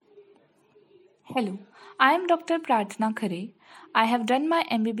Hello, I am Dr. Prarthana Khare. I have done my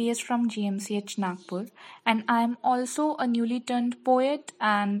MBBS from GMCH Nagpur and I am also a newly turned poet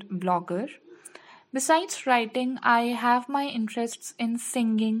and blogger. Besides writing, I have my interests in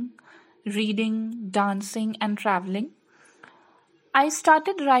singing, reading, dancing, and traveling. I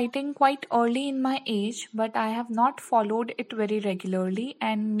started writing quite early in my age, but I have not followed it very regularly,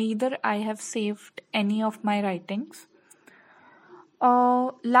 and neither I have saved any of my writings.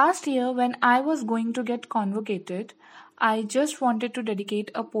 Last year, when I was going to get convocated, I just wanted to dedicate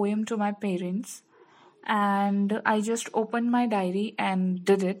a poem to my parents, and I just opened my diary and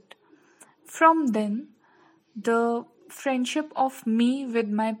did it. From then, the friendship of me with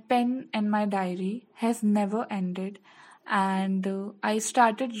my pen and my diary has never ended, and I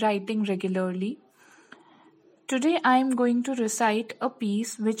started writing regularly. Today, I am going to recite a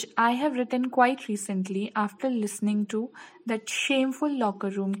piece which I have written quite recently after listening to that shameful locker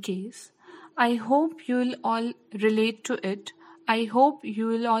room case. I hope you will all relate to it. I hope you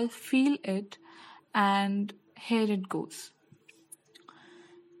will all feel it. And here it goes.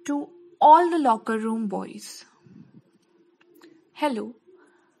 To all the locker room boys. Hello,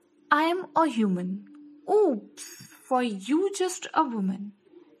 I am a human. Oops, for you just a woman.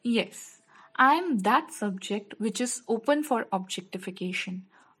 Yes, I am that subject which is open for objectification,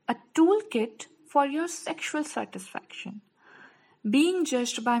 a toolkit for your sexual satisfaction. Being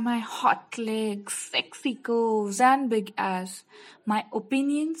judged by my hot legs, sexy curves, and big ass, my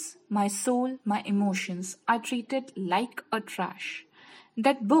opinions, my soul, my emotions are treated like a trash.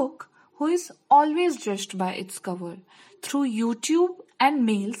 That book, who is always judged by its cover. Through YouTube and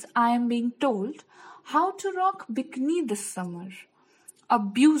mails, I am being told how to rock bikini this summer.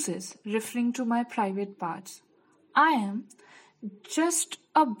 Abuses referring to my private parts. I am just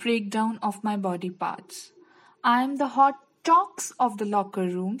a breakdown of my body parts. I am the hot talks of the locker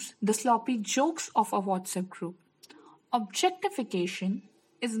rooms, the sloppy jokes of a WhatsApp group. Objectification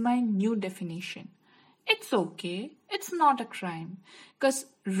is my new definition. It's okay, it's not a crime, because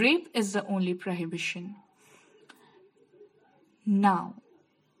rape is the only prohibition. Now,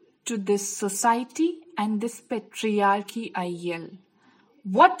 to this society and this patriarchy I yell.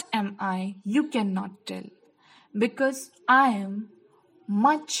 What am I? You cannot tell. Because I am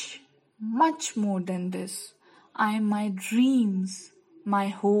much, much more than this. I am my dreams, my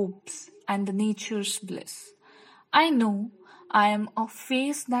hopes, and the nature's bliss. I know I am a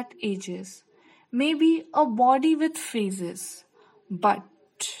face that ages, maybe a body with phases, but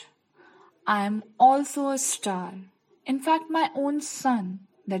I am also a star, in fact, my own sun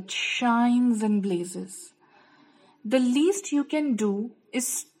that shines and blazes. The least you can do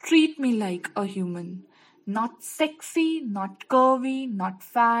is treat me like a human. Not sexy, not curvy, not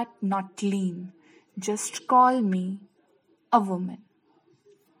fat, not lean. Just call me a woman.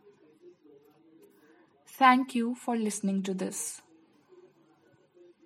 Thank you for listening to this.